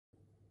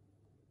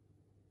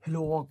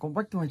Hello, welcome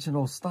back to my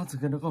channel. Start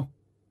again được không?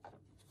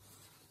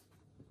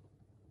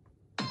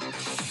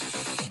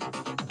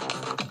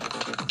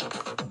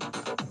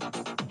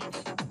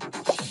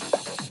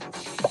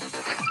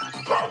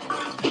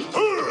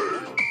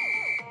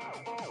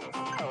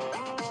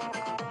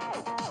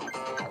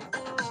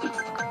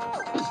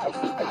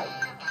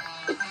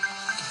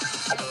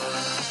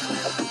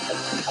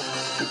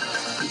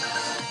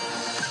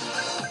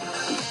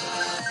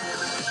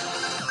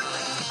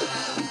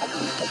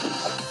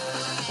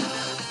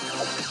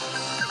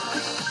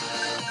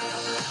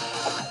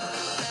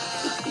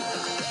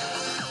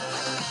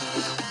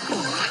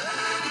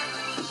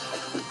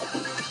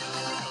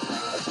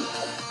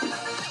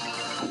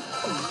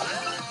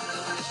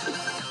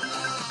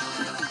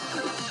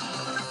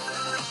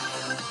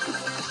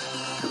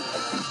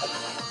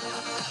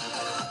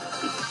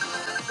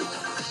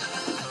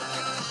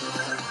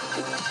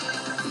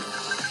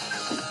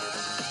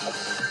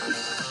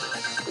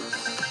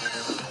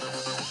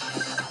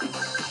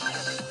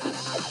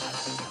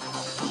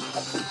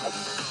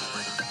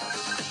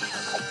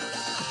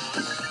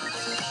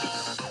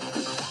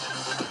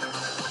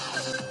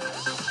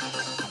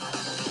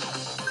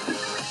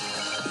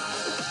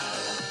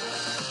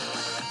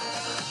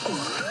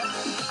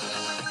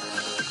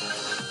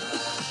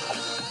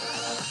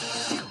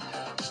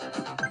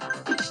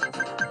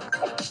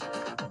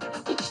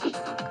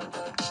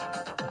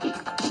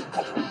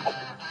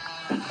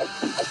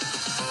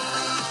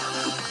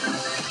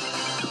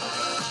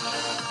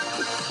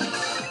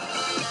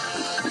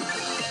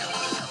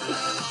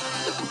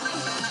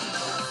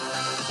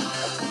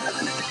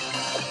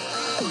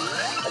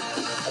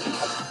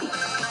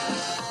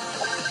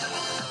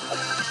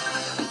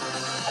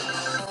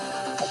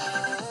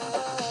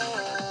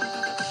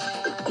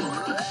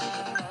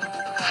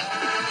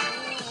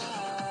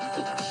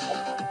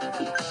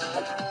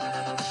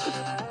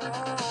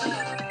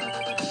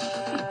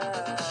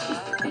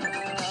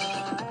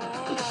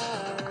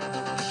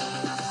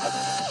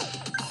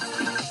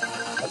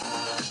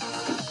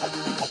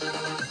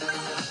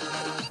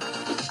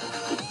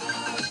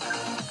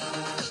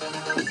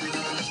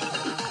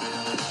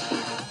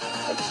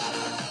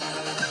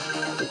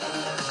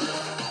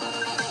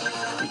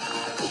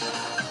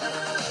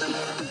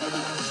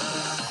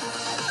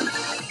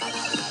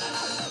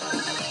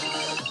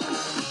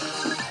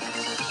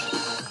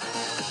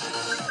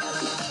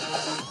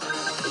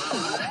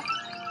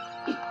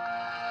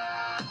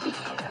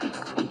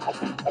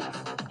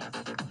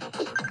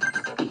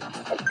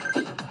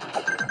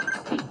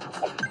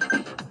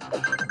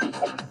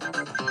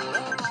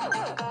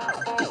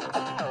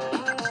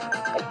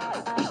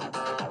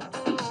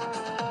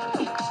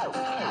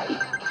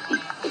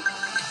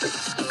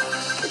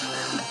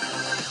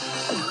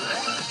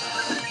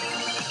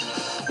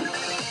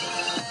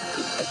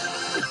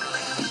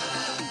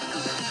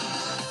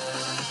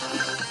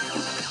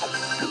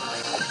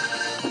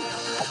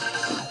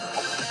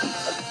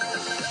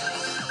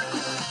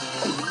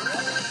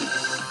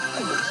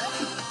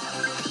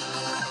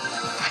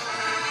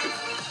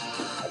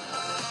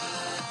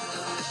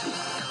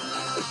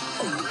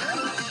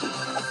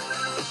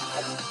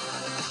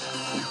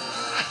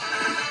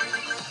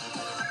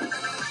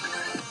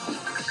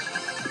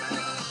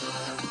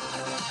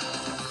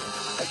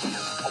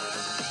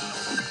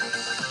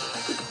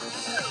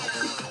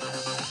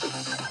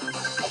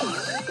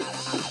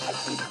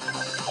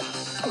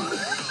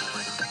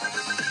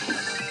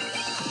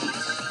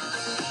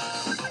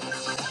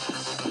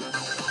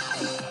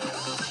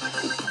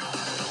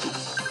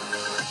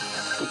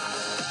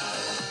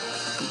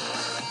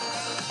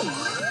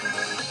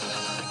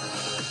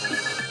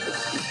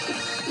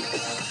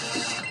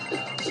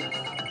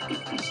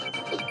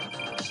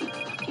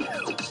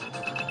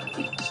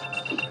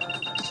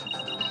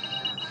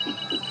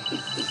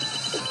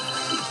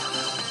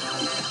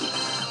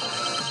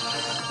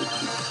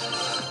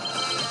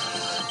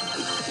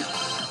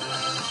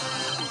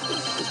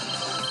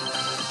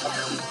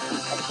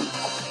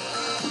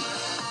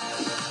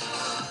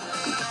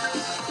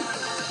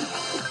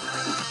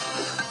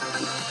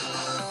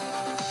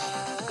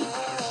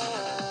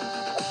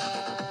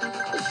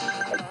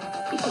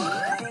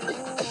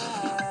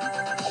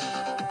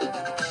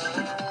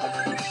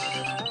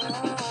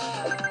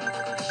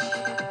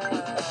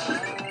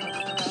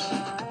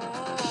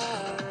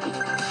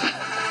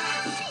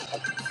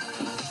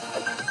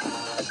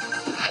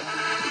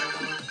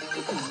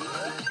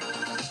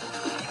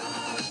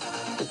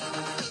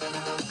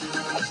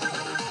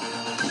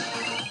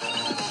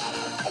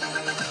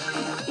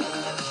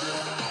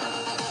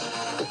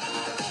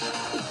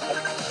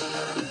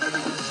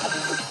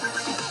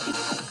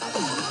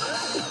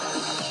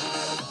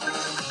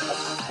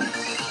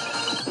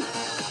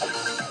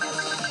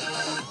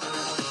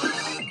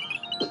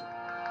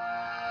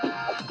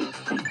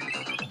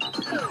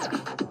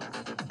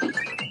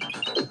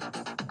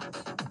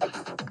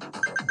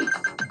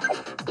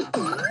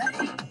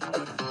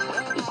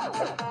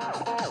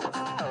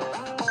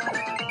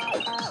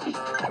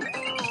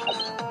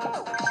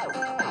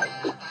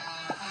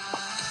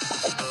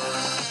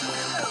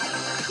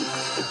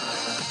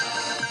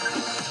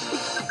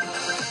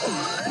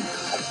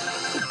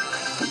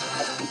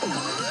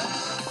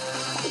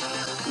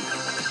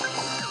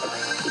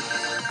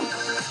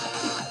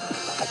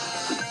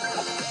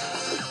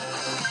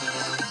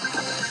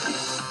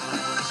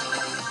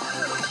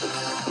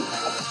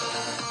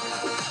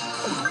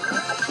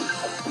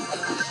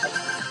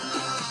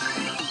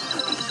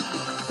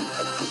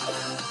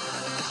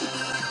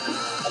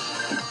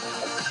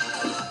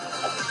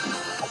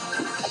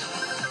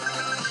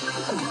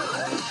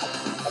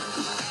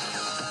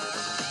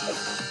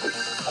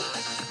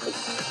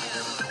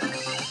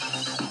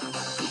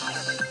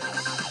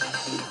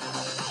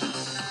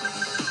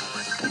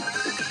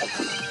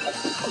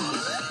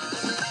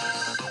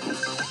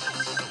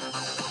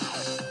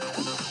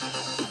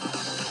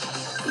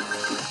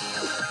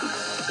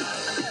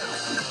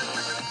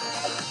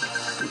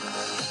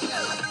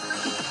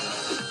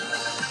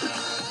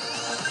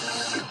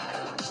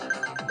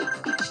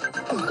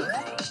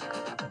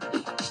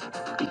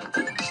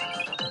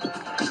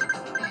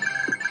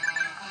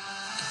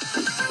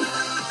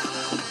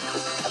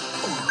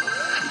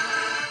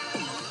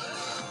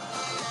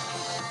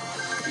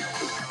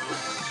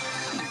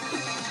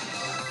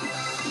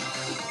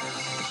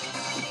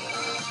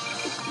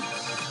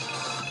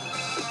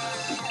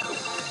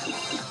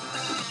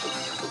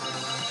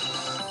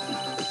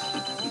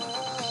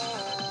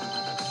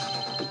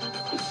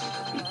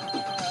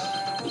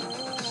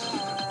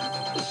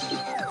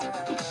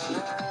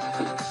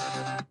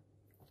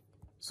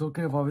 Số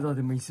kế vào bây giờ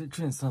thì mình sẽ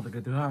chuyển sang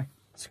cái thứ hai.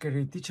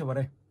 Scary Teacher vào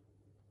đây.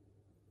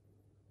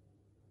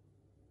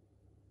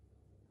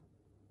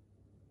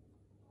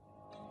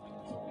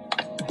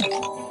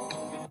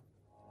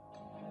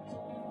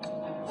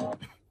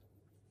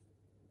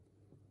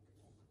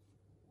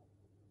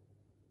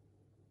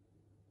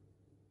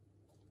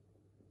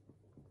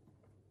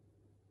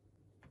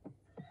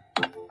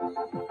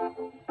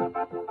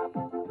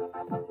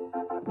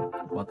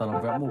 Và ta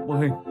đang vẽ một bức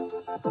hình.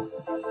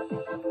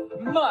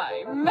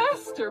 My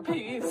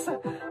masterpiece!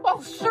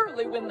 I'll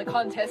surely win the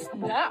contest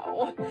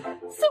now.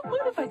 So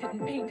what if I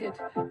didn't paint it?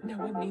 No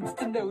one needs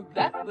to know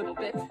that little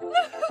bit.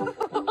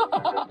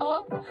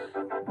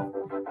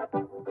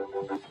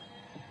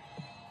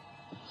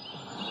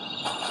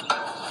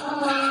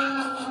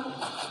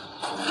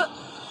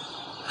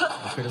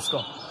 Okay, let's go.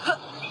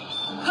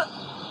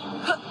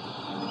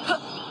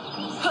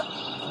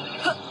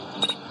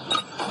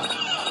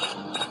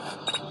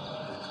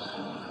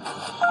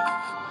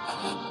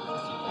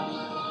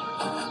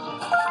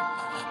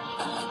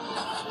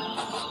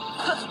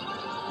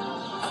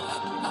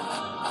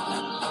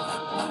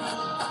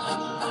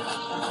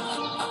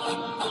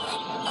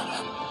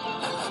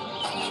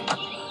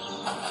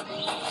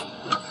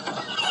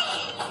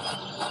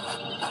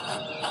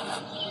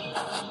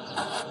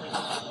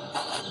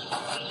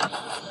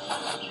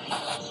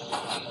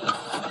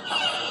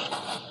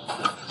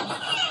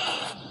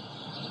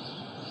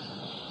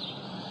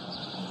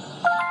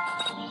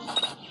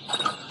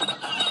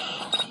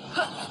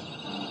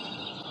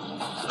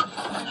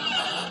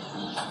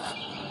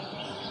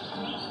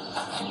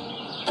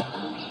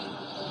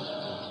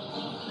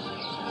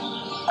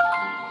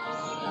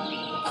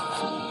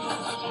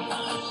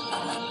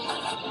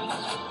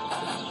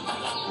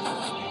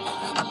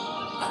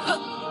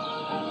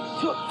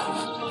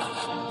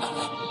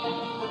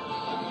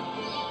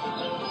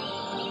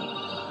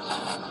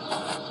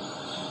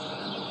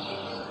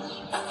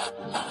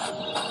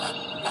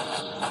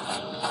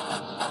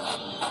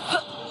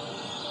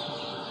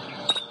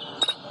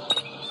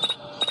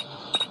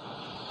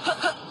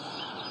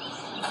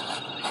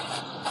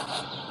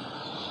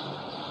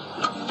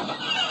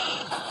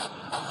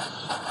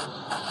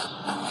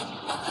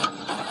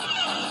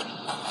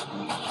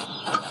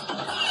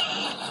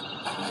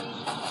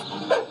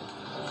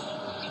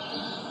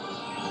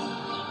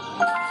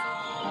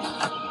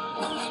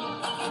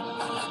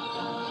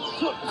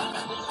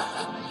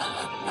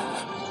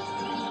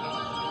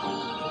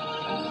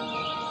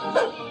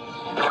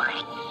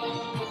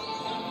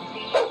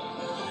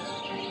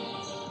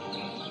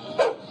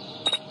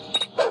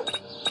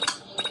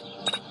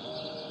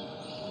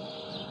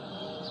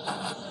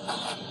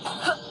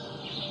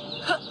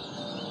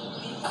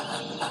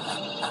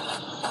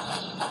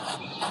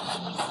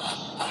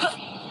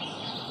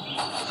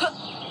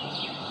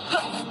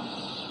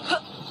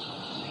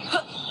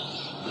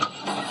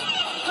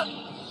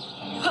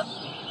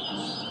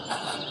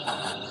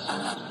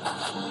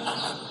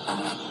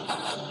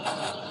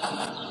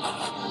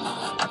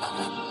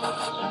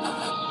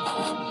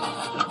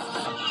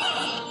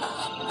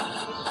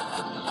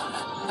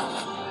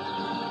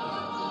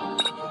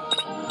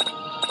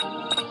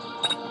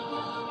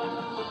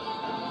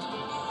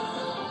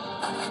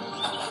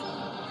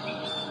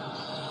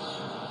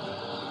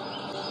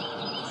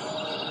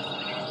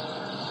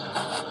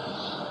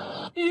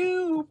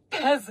 You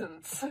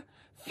peasants!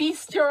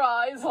 Feast your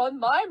eyes on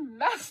my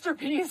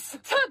masterpiece!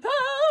 Ta-da!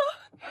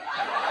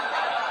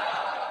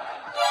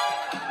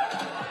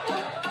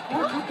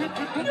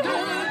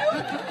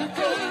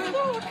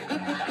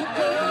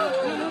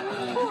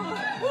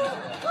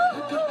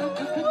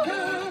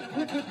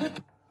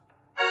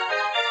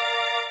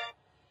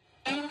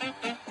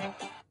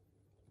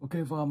 Ok,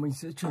 và mình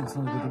sẽ chuyển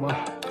sang cái thứ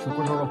ba. Chúng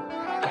con đâu.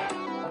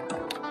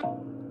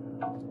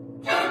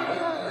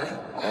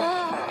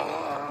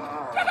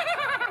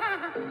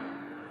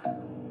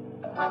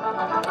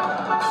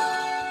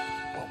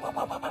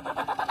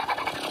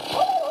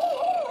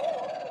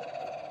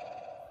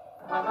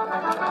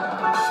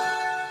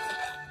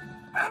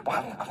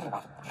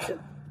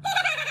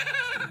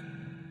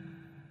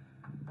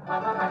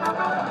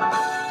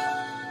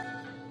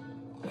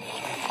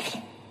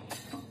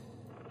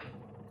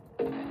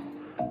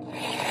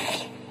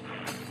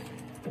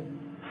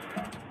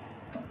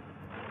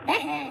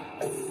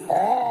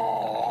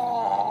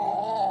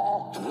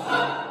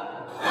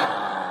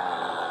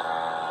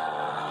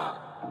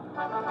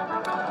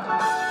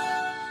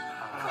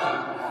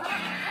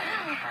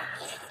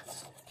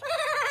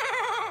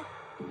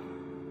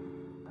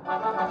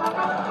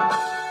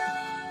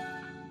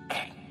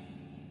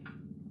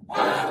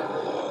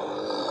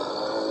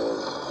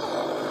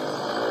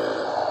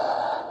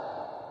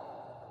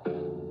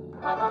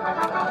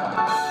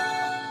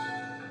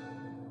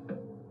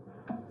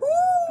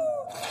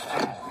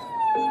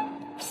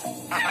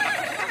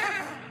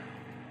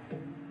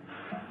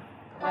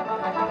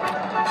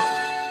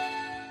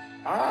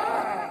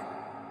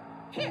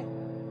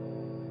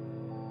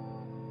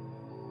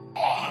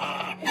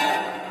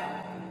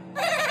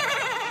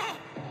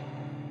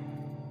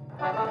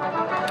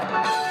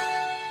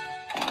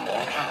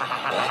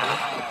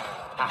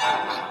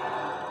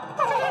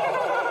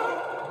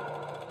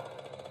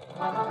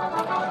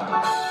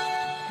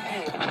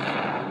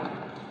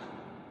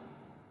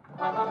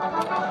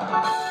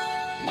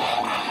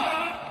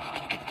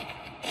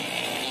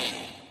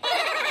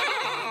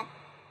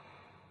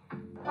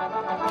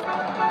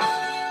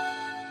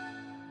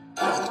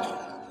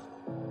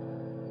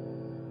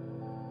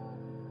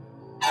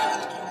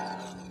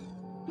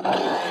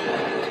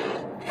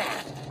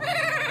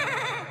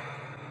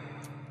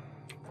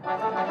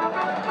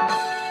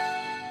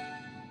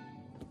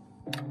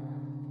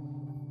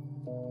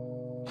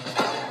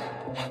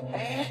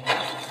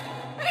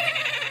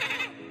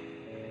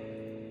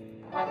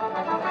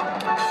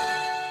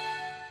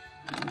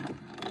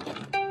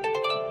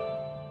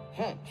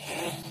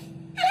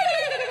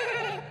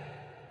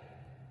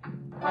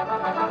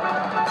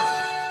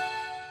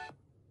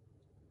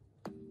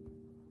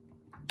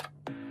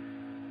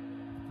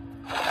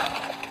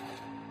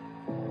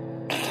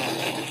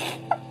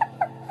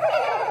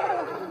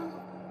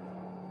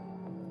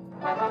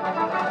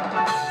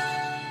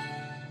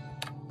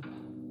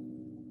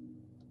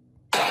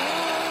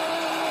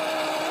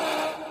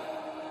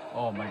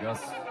 Oh my god.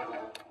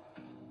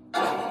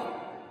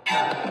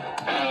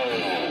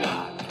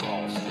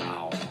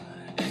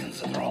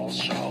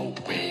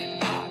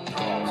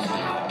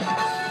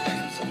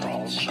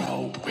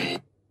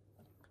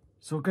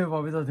 Ok,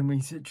 và bây giờ thì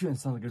mình sẽ chuyển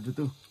sang cái thứ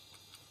tư.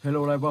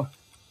 Hello Live.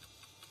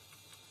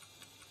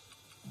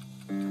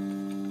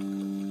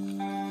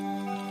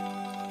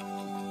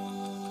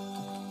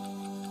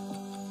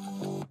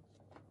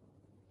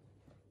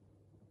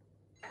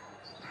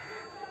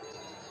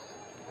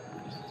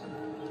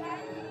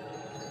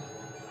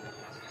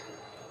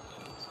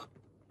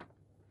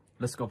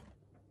 Let's go.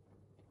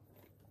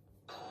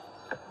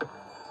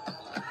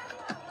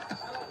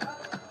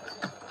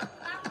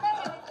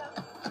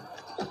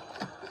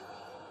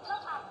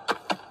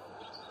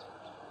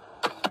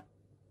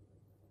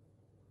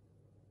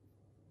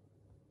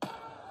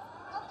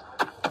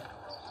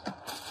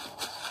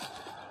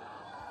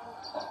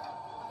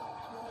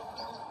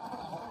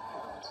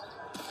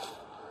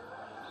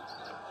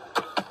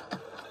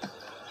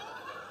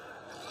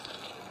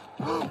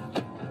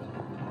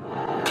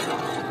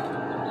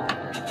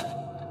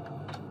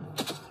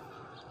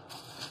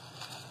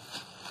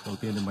 Đầu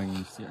tiên thì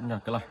mình sẽ nhặt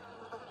cái này.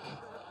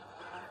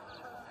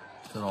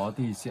 Sau đó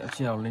thì sẽ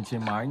trèo lên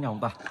trên mái nhà ông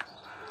ta.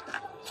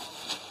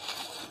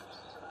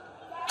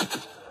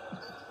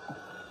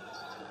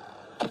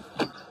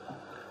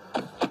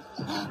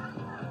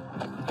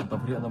 Ông ta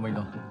phát hiện ra mình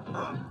rồi.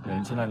 Để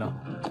lên trên này nào.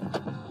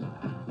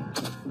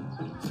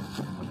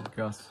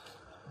 Gas.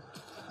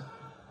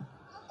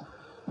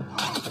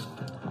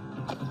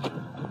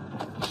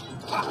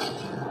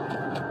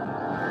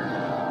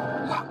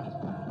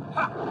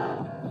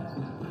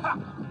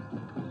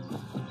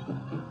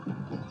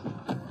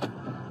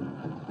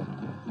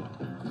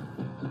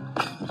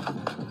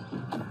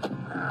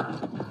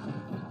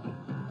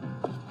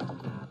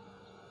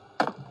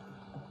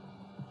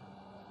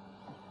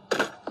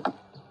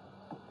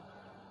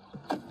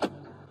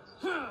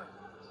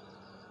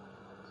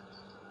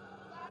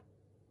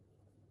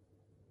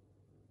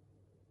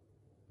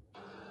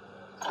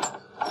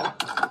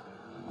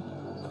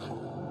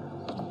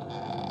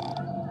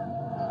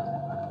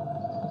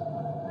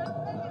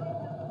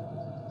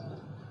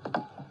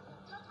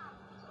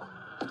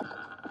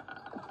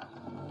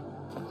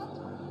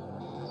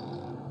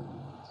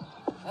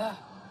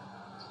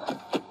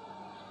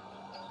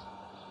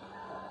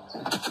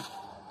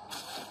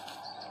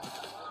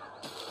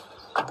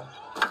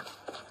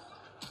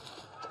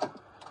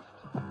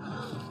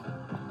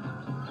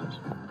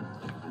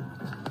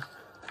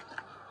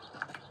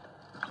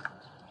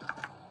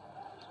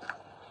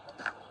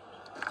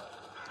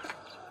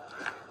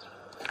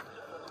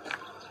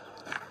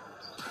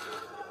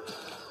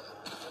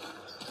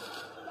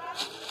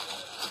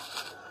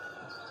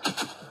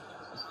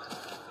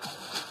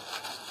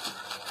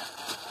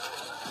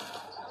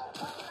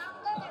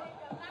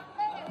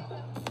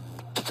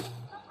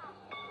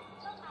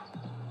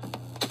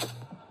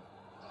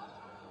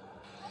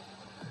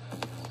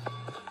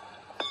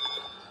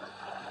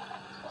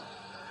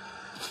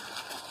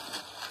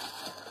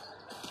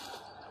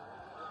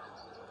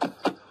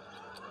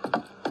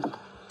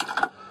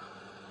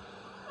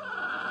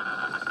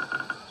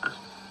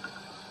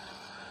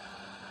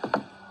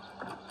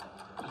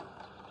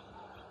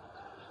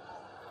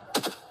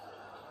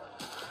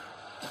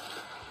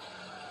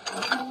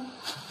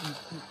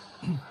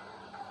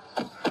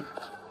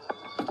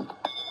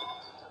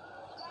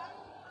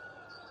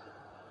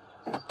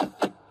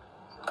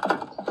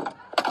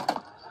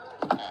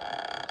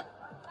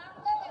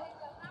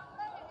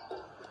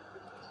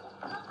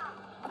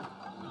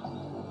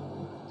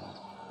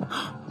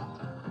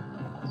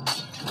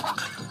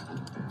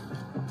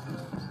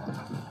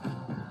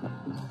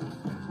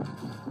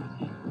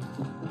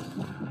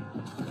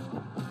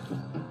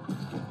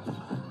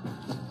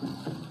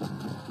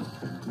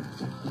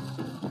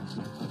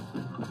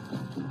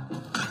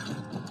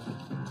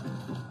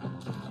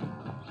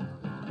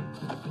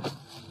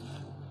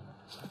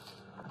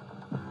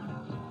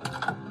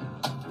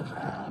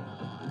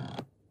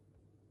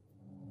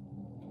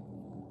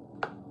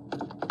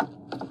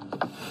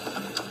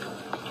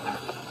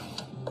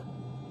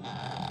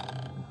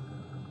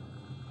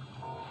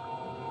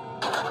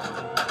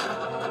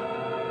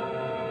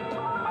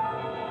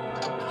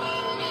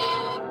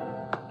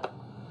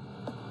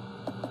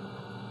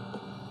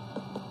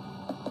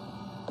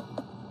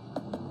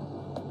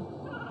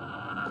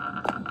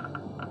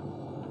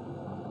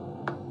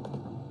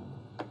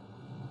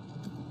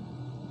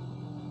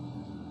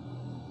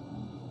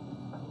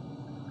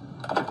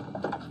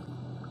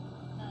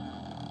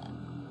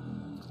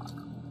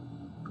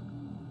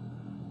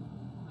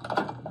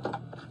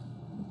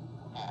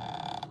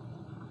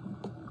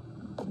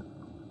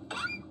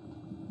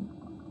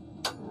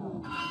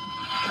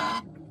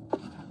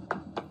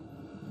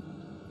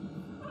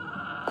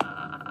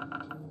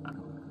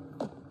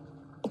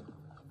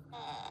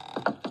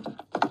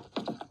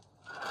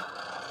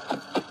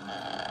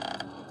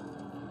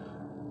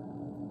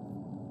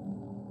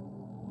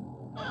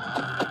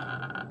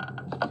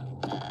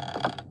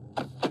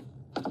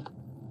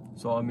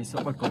 Rồi mình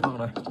sẽ bật công tắc ở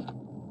đây.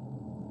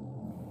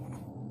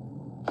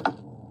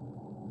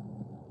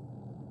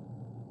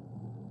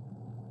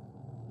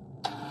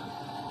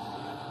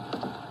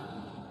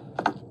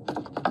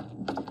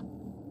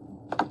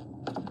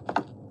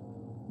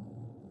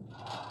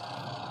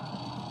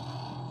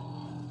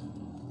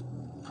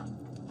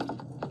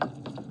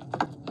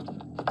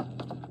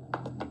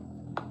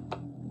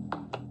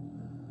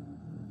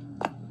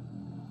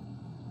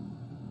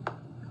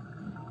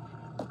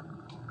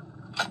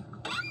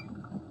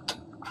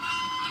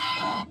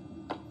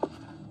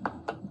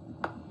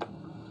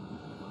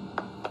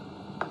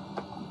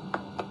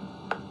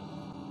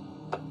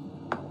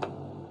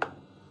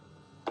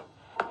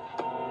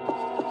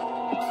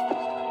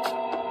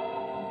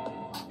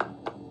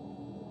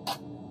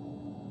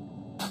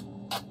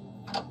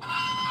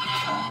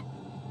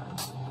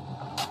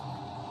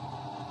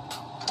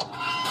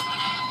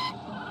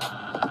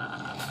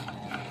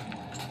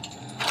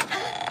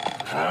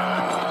 Ok,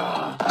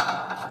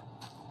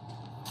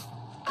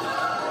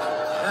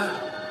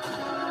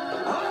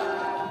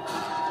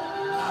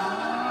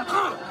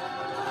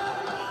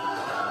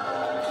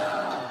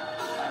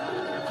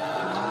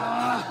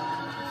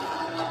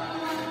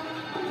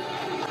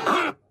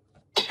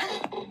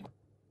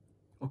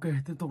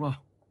 tiếp tục nào.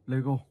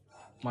 Lego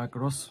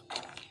Micros.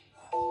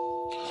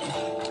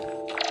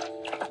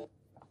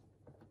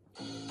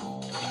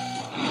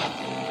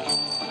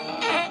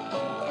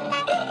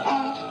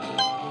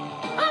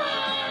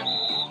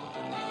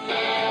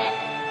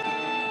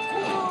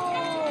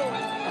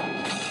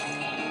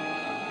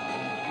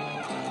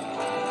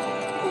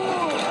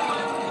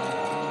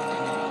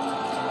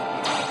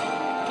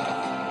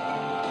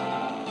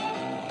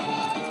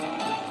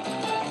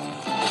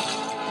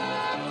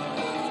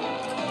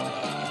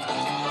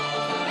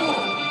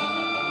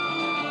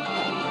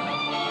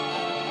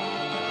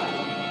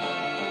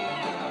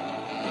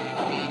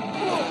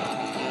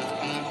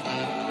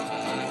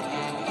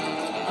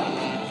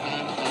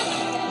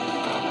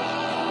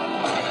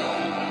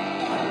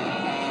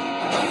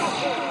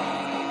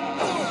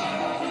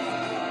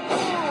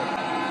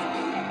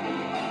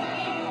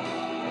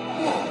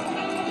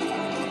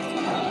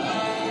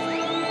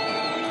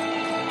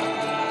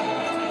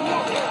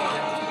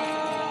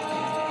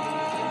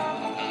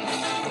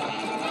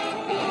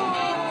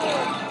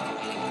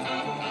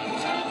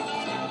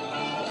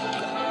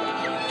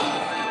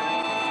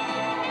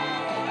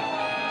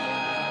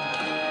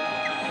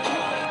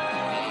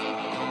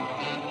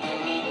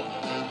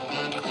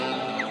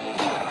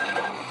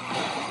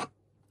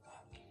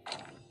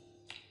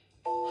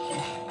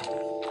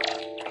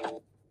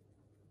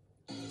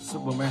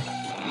 Superman.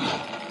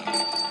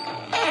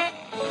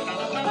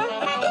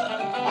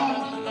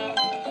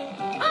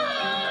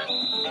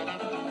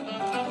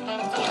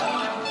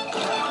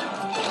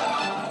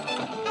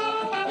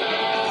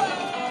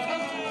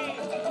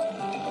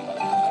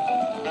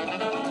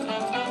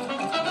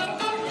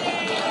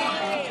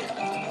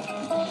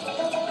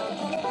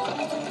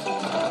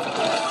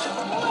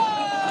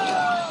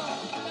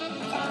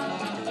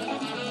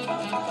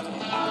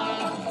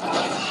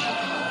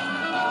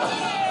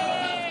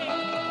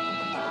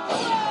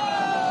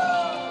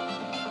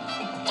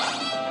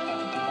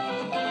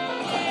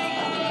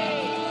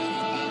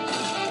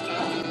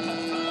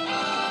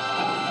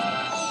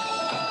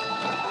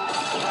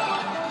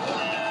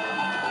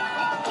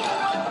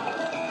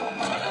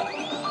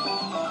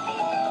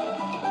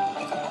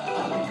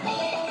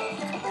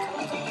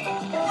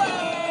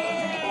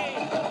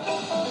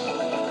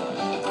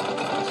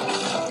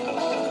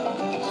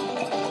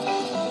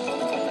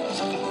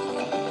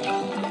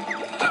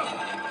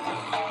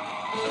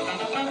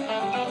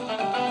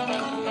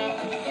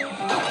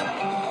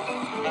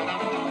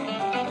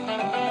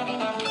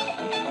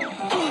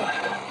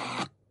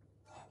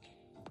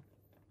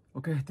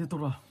 Ok, tiếp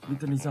tục nào.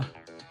 Little Ninja.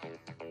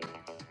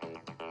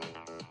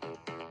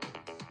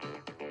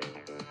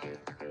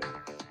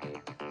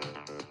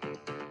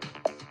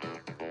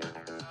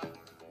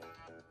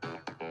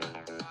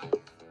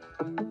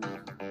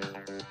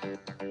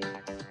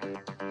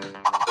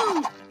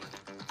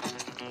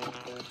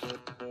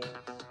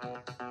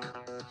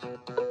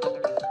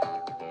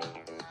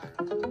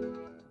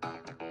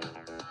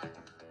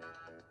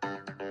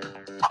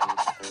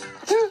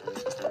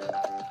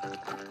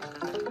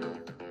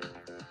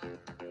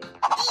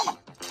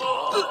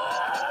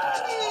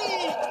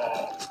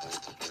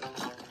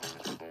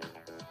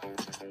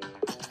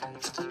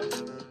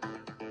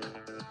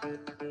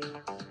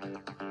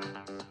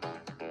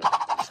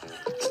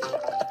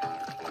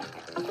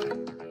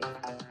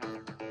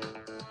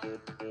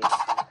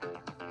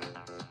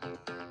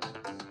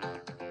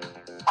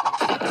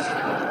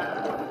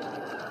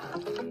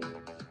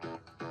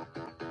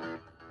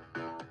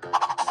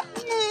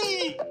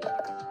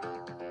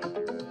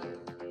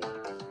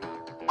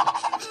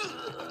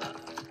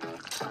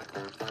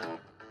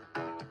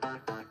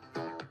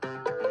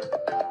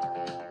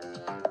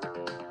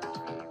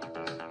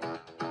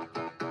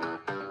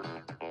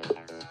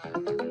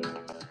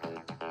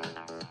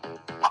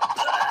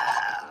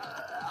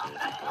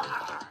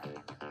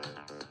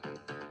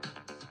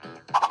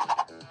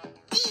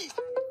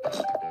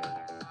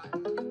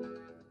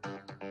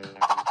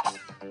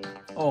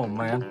 Oh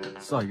man,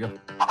 sợi kìa.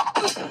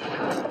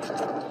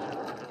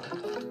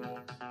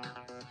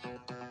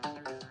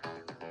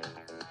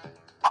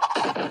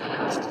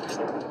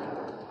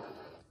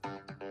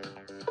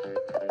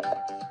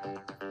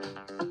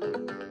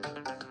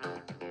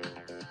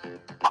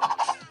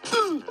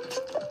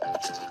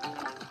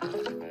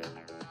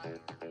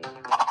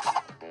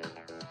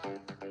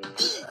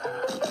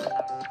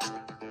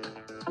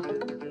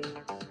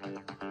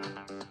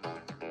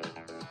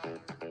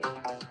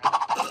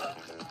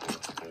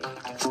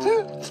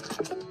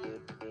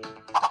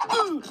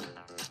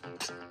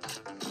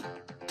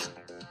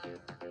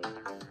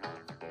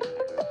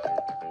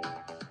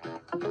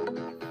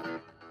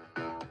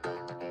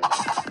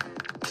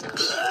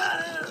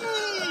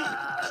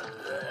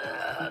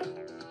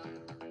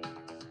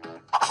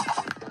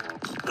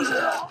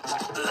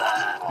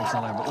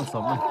 Sao này vẫn còn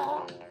sống này.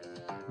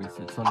 Mình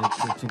sẽ xoắn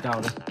lên trên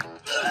cao đây.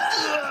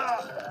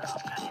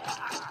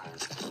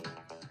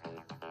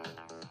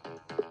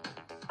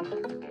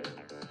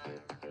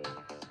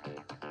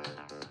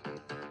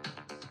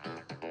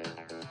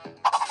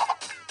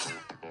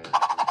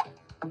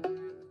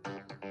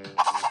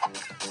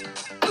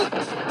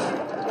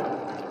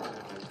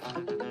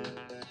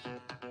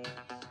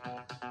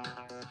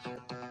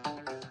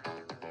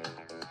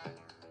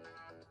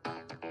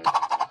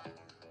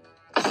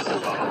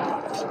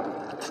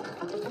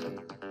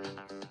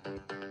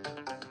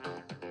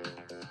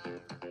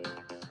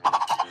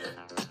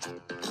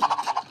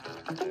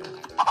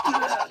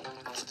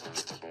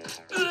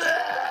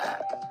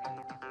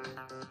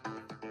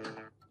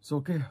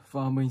 Ok,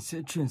 và mình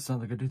sẽ chuyển sang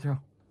cái tiếp theo.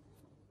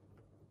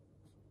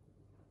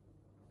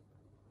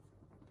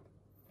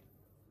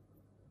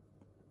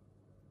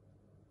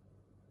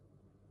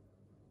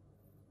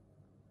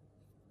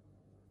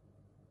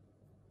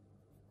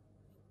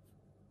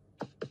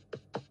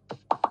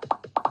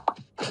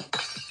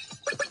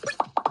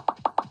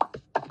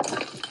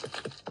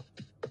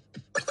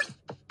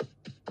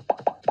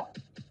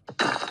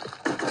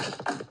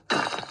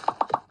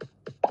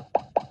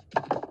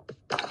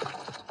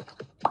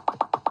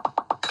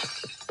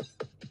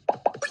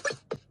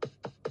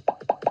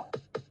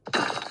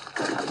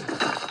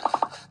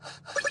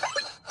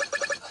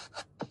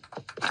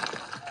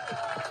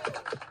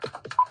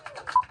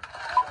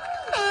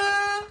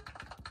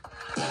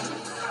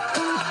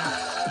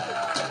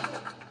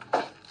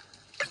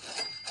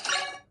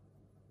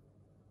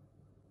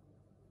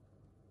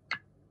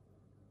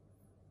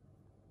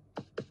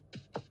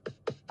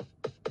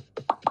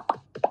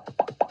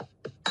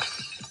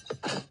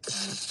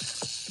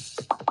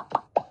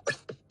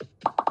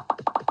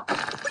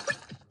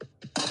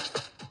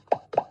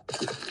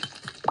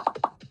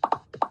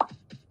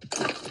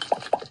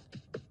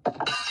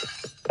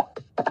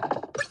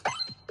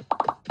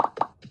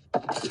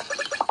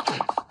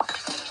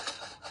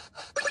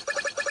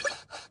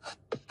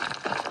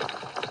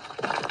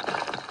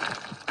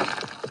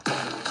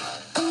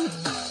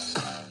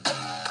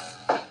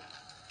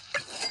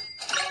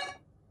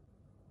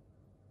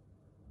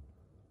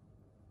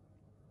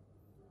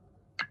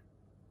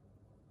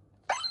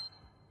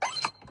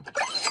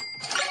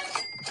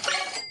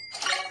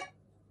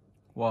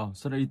 Wow,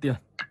 rất là ít tiền.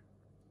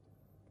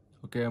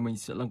 Ok, mình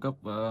sẽ nâng cấp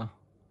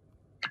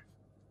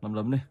làm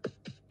lấm đi.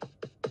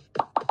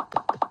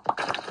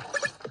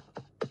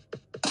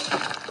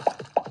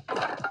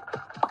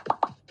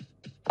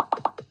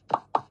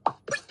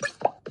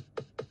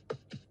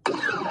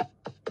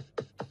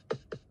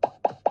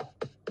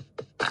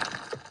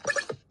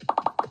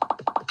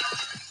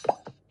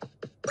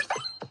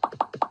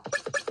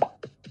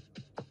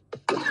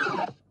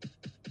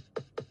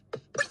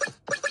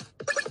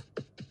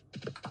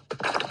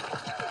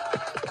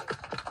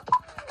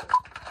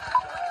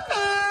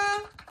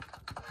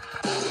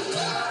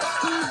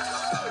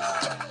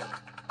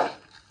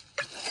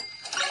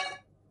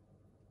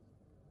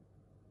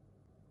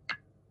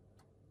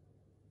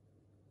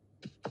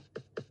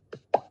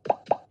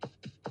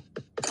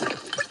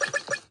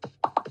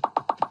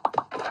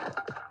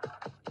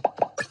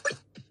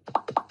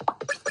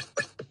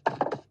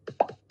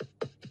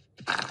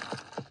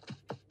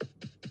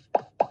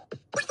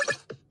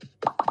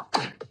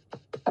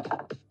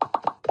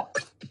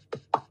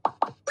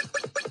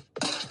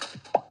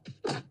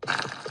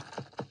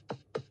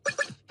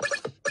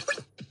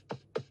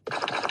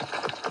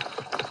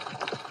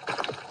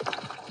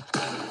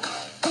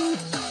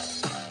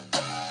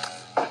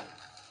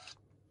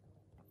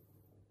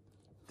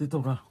 Tiếp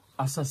tục là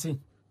Assassin.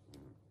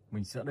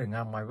 Mình sẽ để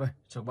ngang máy vậy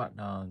cho các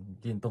bạn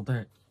nhìn tổng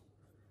thể.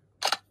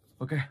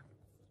 Ok.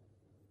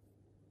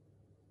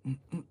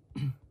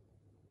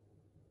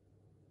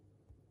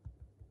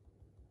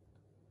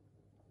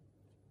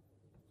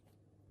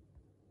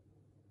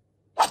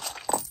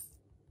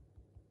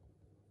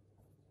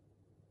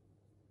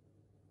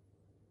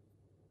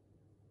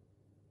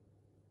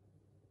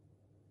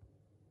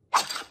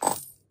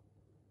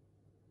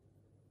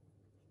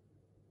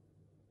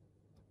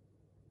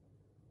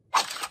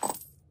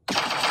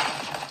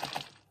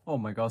 Oh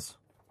my gosh.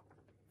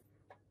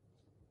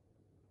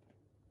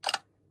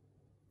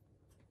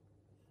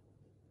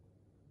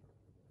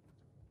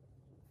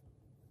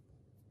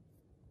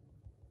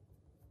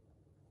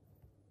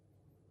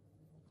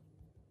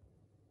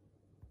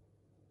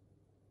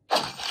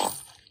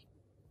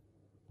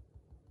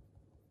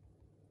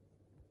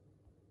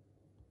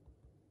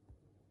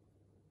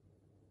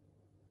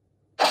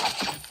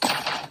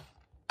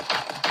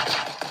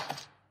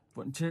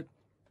 Vẫn chết.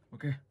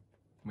 Ok,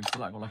 mình sẽ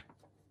lại con này.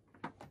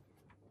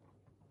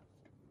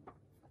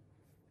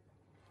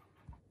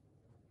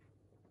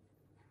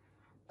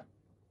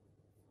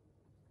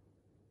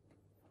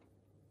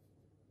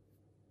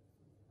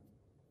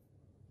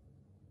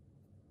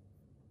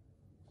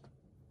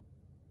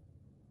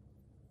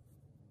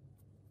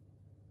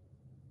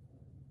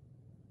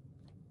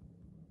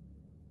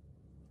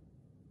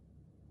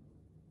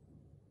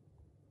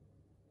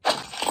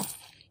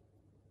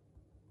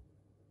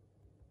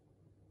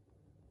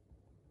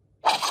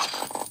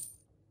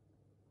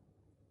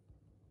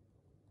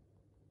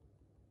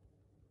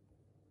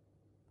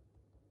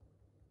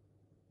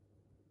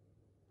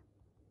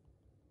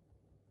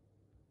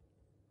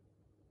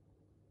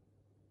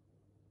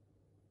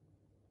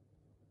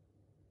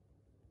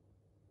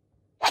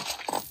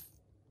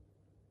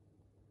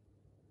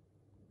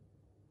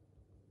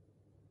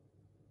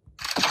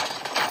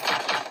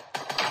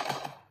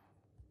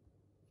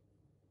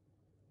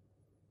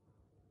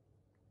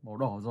 Màu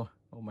đỏ rồi.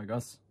 Oh my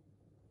god.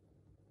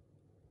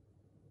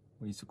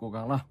 Mình sẽ cố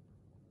gắng nào.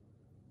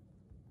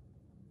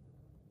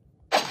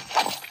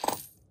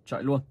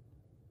 Chạy luôn.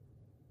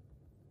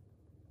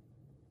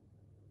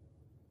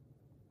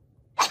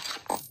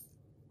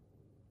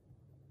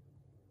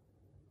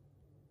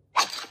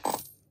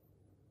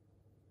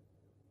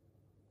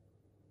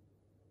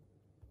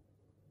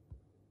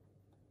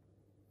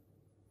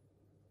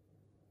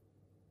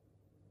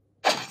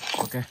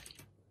 Ok.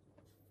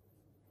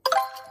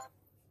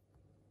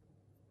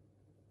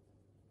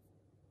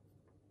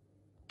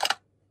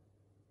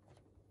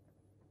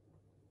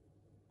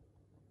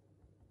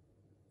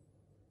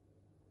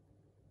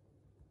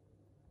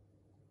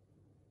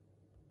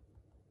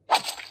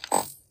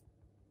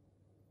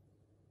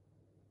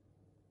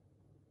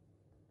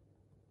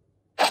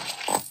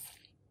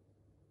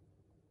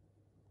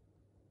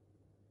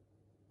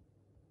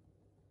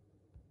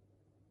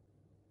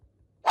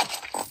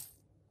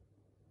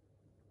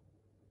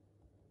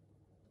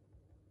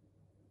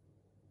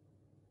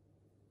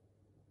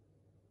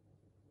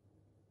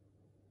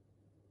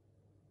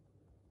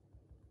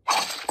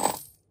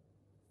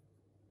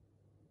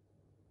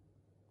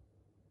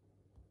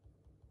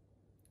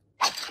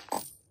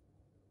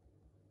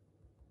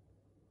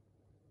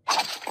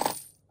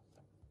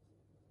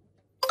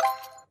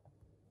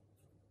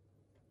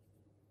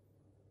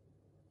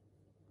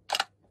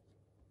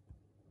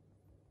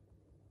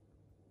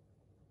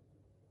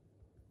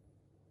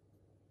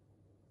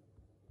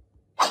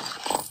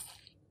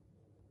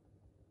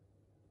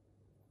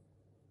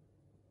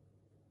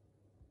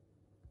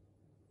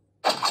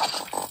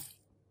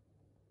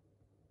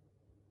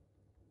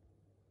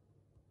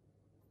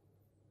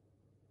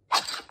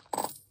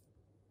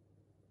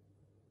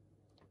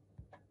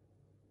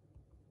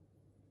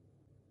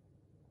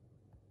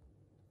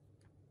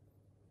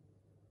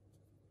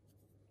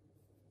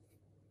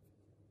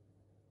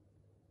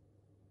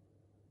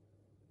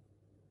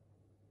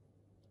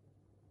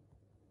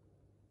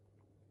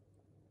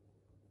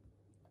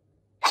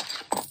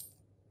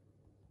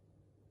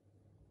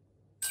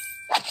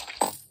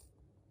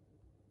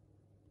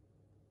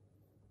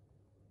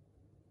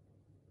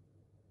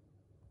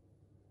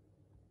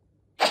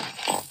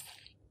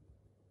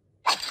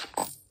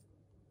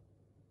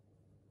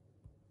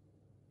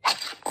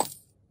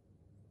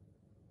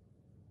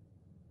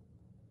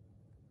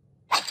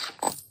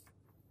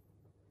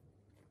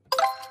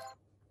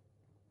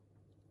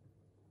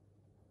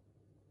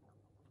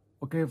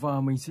 Ok,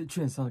 và mình sẽ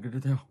chuyển sang cái tiếp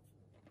theo.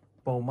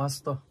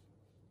 Bowmaster.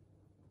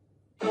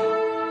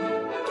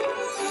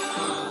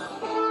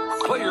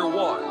 Player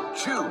one,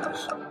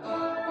 choose.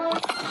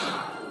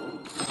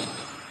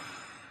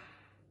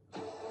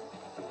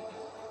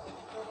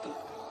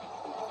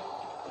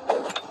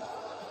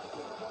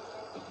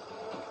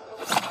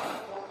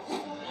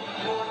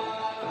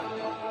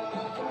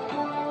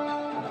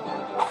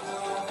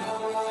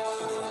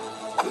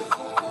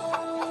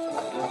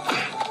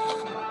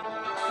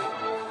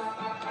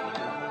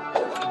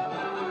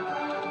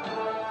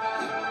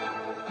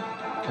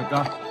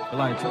 Thật ra, cái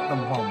này chắc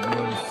tầm khoảng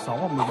 16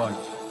 hoặc 17.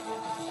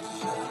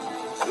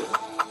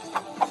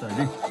 Xảy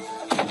đi.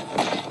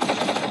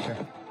 Ok.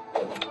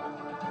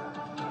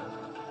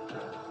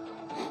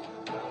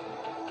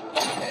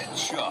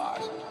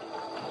 Headshot.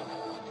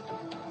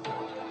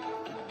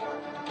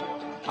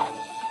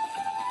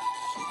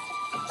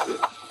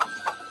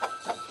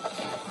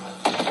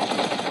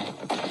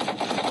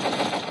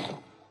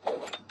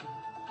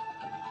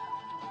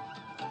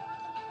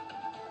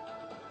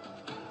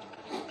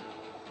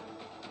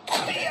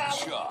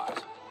 Headshot.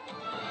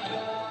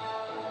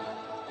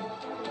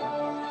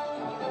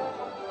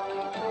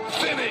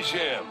 Finish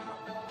him.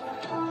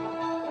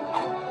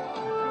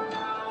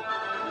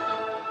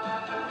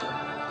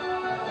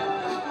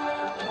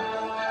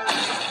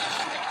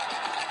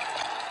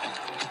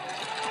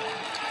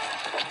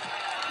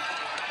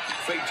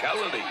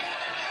 Fatality.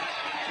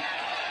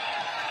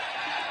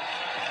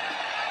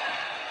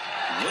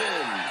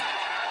 Win.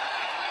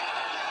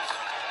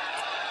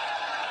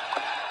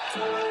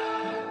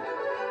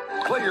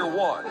 Player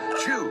one,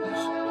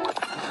 choose.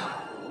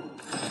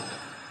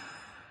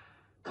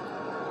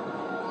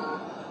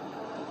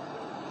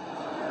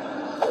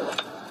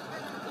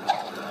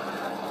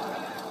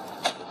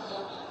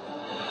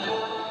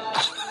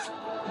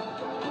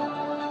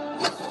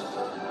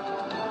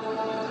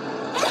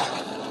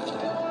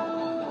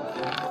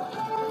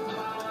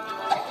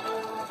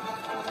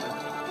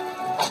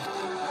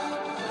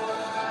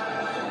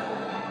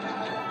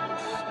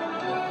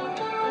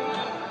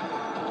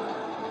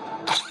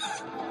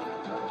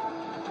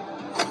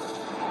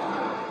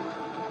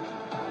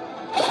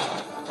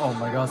 Oh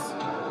my god.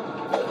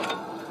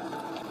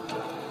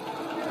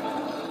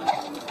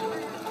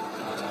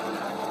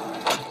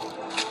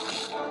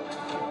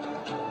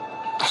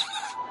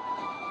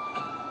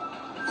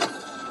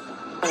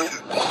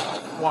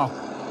 Wow,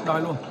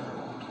 đai luôn.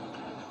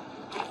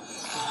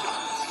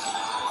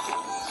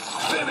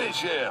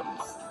 Finish him.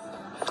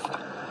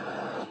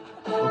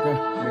 Ok,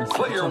 mình sẽ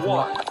Player cho thua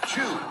one, lại.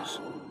 choose.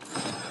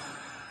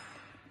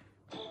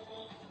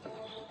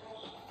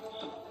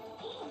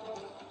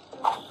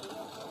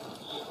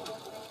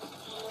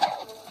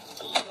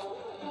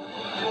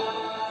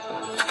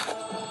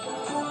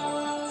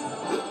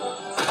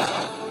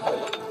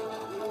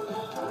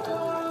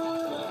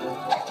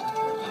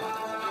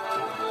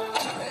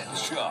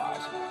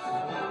 Headshot.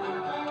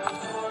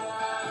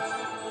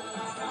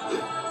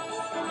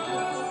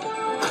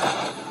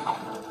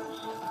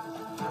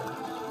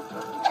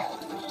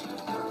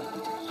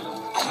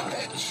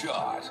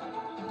 Headshot.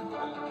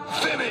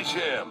 Finish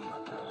him.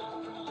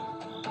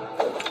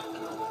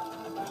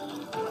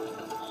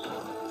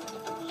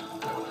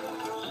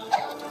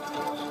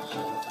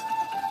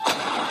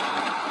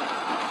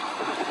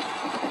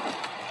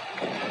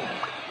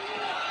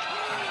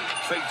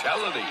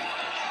 Fatality.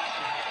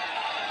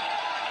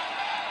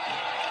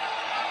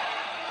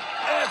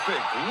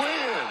 Epic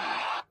win.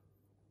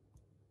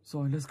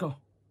 Rồi, let's go.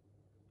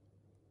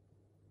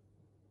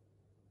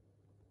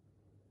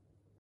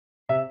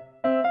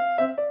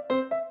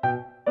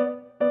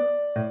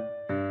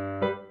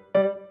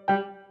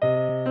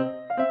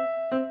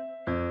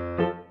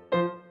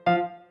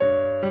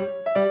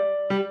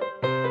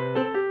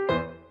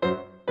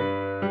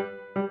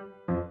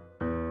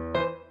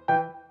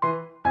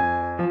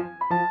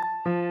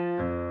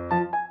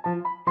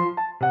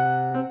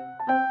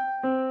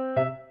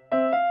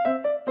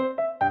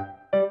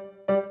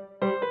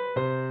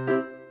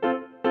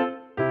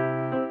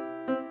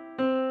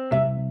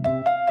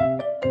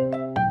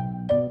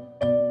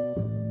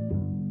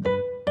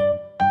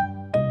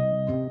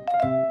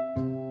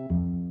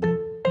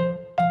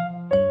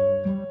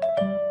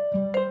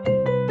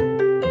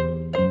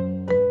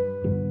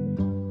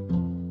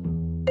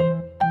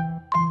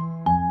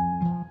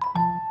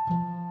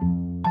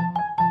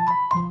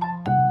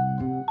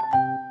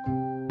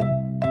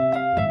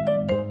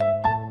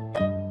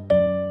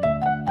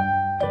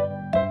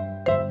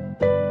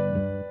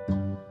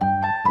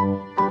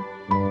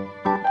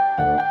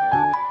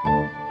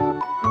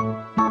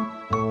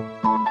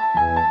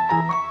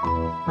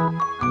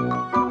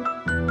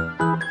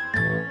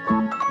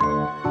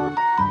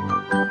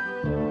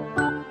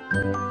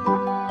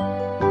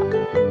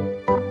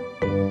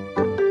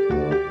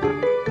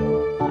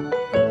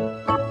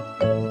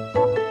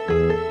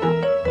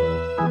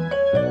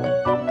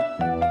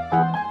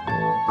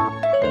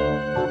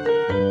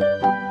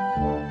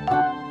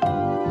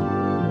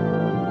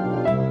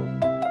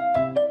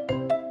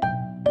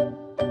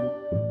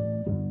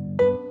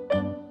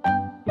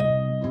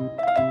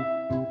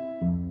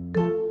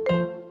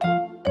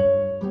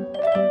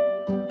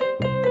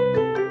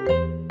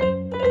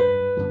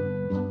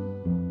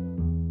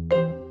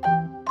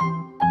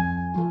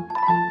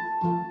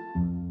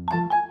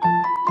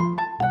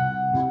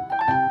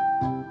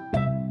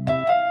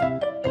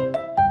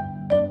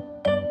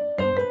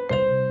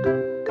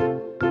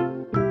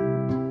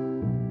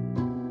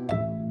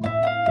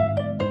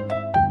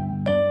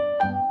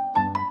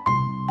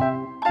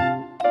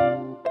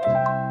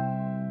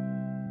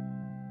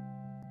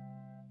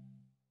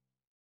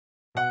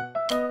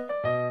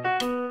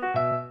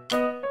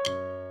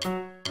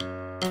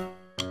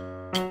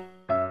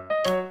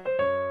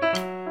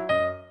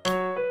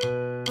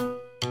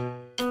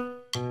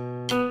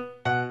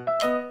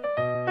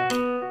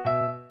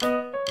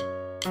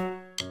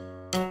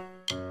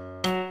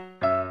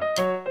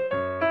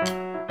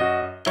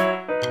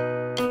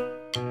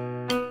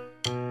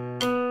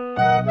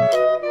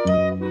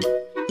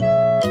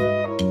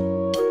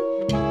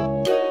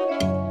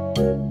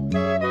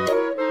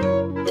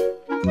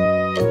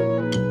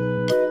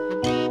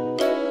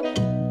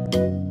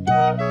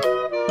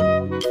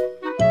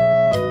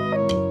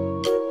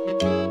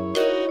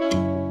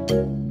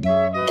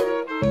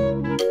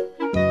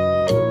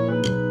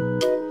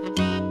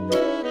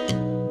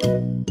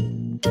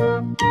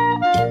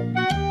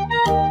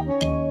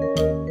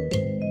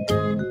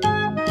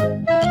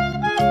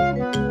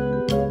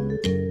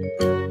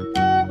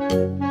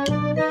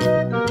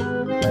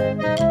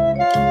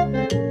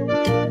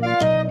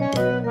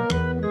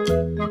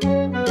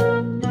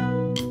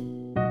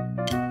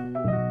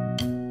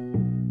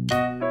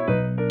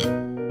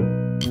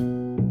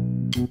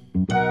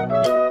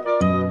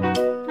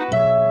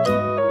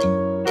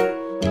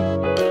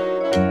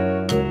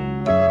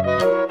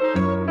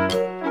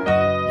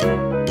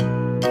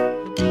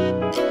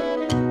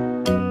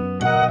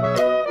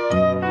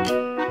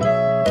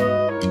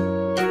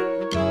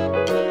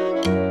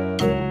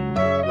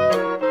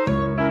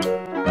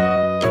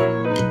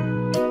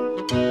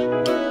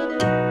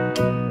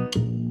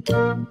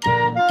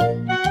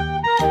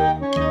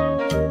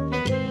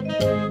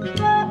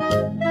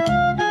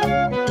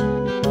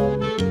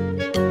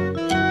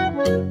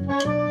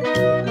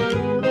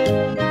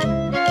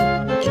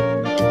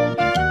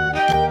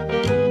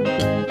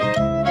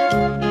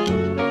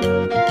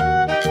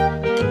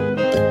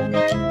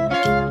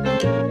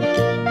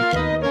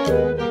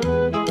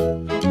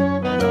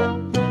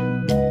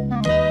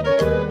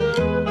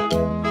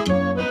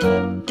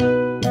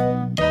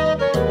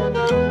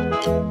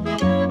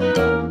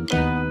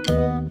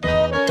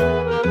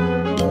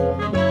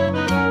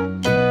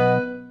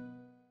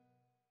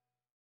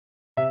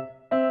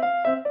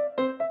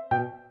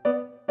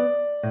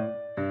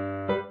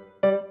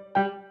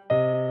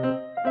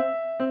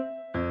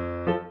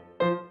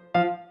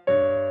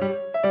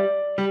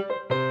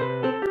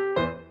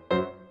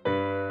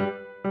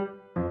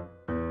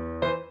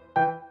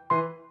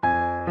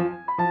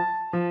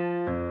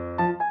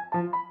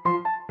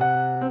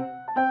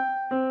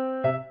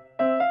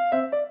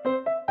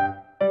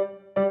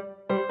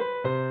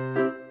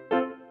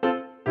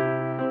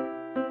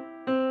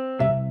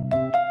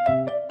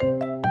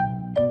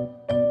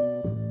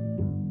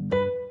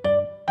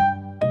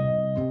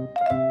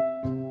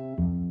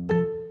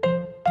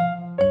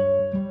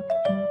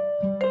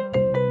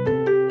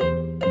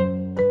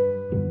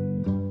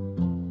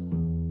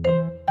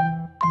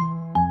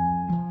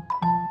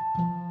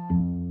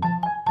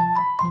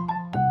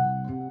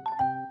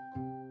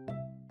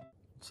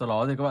 Sau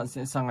đó thì các bạn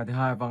sẽ sang ngày thứ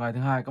hai, và ngày thứ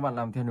hai các bạn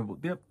làm theo nhiệm vụ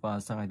tiếp, và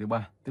sang ngày thứ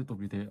ba tiếp tục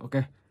như thế.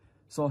 Ok.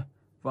 Rồi,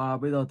 và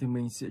bây giờ thì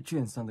mình sẽ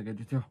chuyển sang cái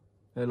tiếp theo.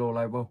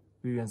 Hello Live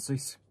Vivian 6.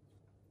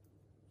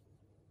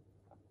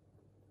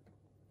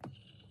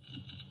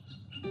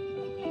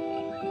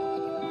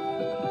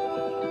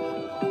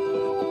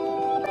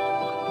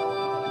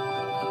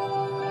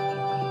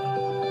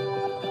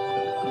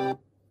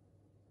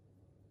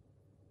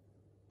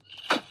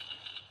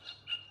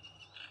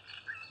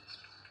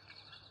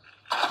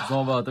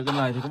 Do vào tới cái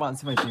này thì các bạn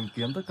sẽ phải tìm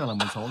kiếm tất cả là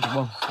 16 con thú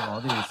bông, sau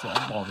đó thì sẽ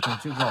bỏ vào trong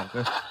chiếc giỏ. Ok.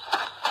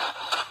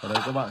 Ở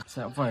đây các bạn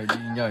sẽ phải đi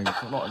nhảy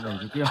các loại nhảy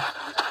dưới kia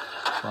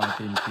và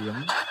tìm kiếm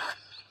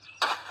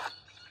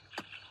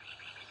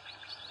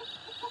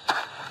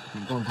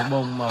những con thú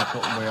bông mà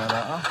cậu bé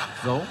đã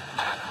giấu.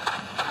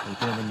 Đầu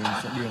tiên thì mình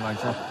sẽ đi ngoài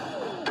xem.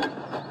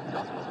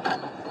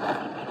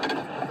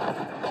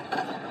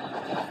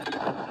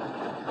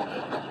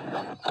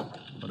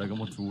 Ở đây có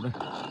một chú đây.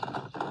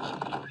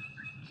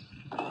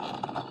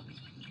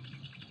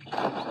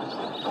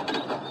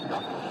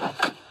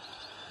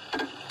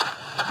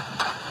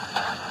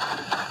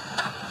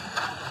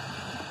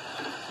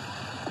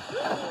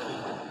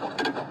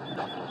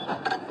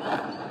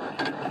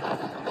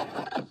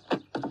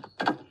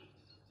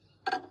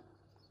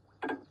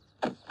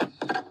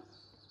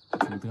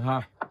 Chú thứ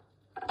hai.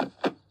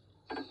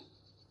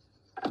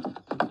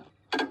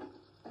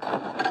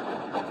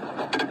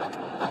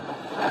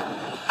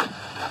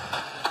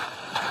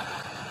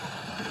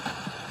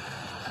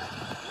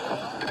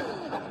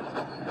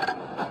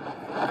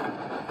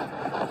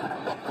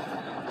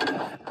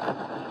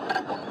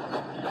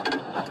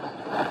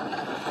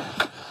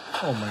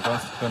 Oh my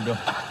god, cần được.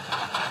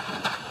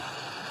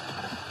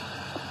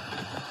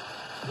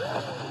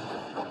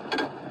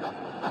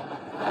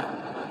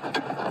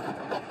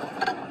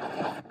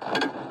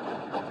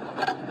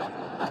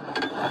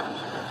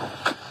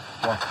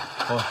 Wow,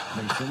 thôi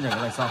mình sẽ nhảy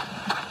cái này sau.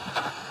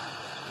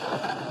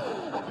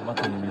 Các bạn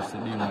thì mình sẽ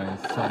đi ngoài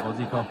xem có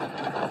gì không.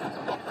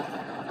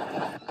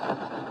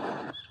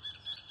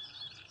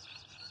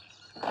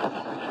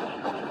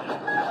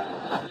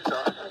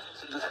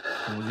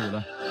 Không có gì ở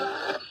đây.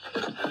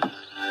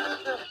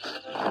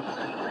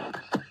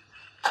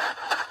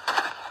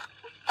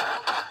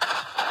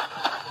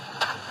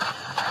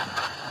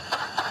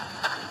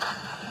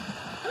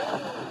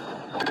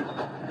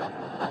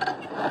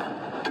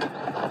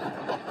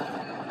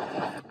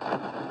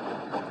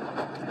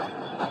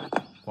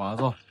 Quá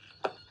rồi.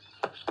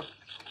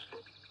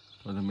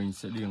 Bây giờ mình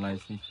sẽ đi này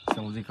xem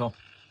có gì không.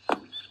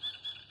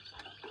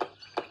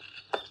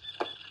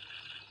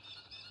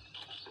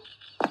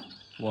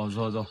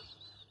 Wow, rồi.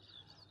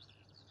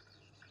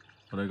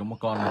 Ở đây có một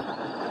con này.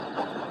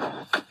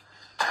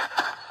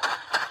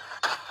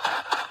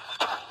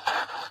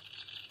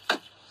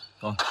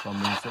 Rồi, và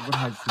mình sẽ vứt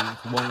hai chú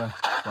thú bông này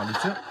vào đi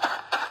trước.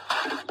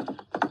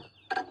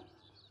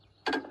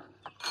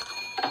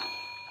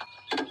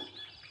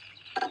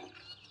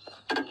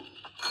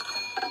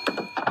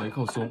 Lấy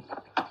khẩu súng.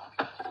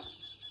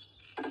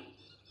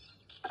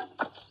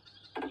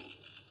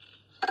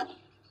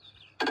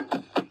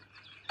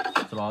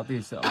 Sau đó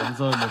thì sẽ bắn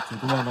rơi một chú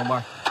thú bông đang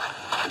bay.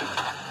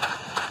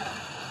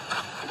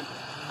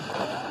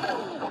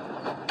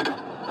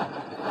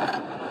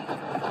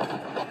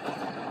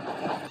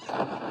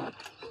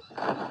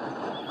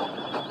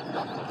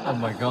 Oh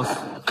my god,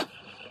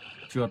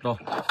 trượt rồi.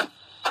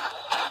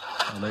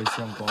 Ở đây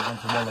xem có con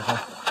thú bông là không.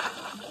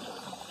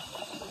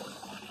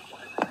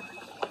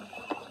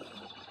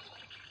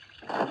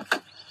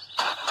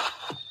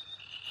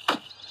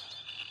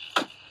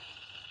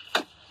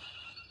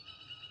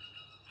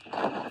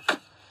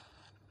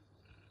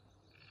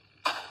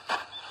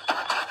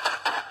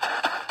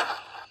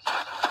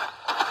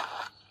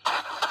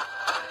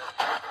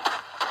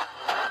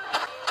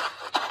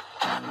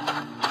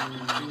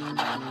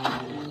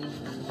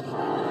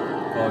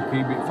 Rồi khi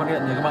bị phát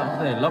hiện thì các bạn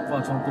có thể lấp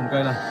vào trong từng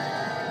cây này.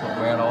 Cậu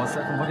bé đó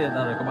sẽ không phát hiện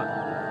ra được các bạn.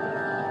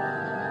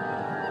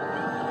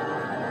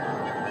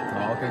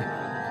 Đó, ok.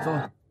 Rồi.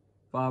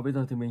 Và bây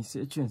giờ thì mình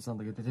sẽ chuyển sang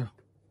cái tiếp theo.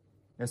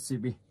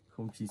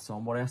 SCP-096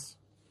 Morales.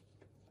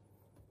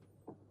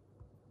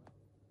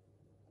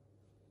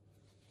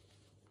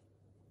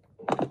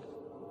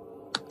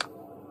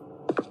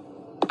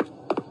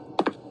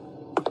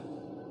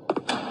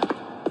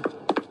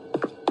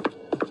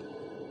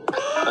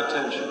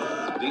 Attention,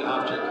 the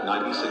object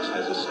 96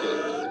 has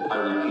escaped. I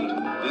repeat,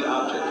 the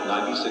object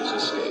 96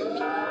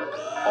 escaped.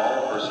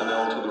 All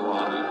personnel to the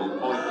rendezvous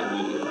point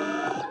immediately.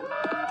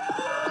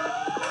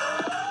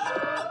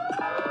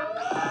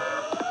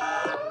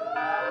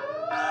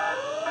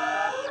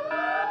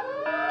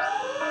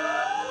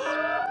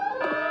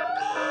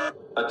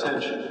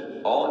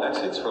 Attention, all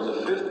exits from the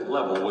 5th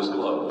level was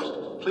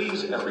closed.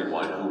 Please,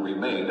 everyone who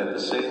remained at the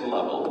same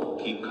level,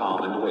 keep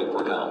calm and wait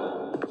for help.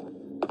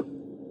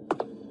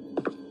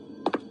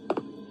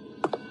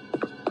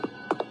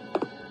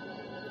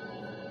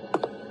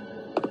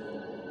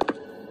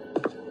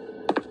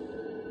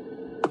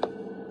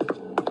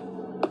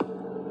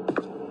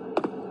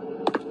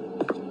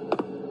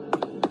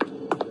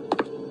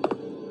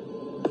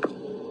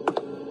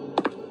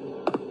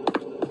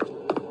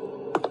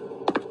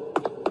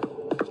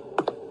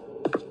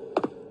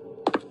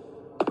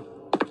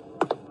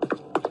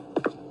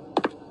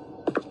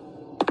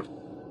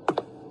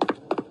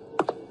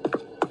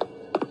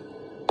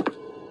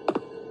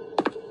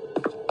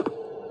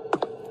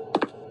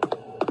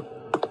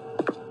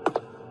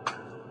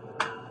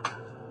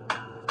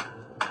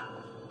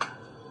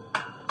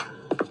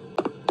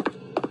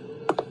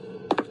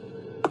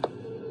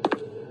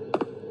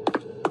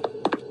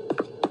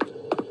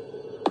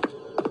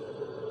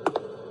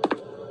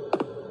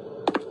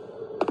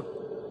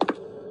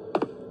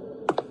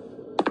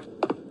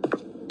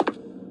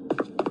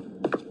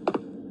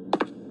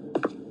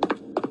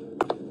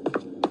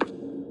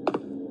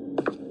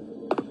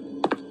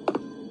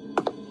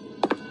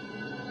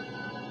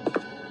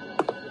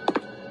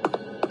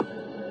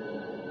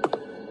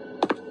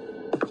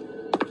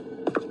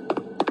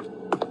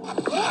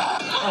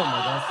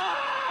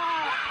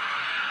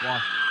 Wow,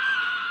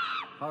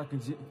 khá là kinh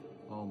dị.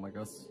 Oh my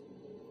god.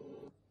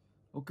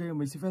 Ok,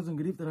 mình xin phép dừng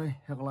clip tại đây.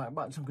 Hẹn gặp lại các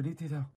bạn trong clip tiếp theo.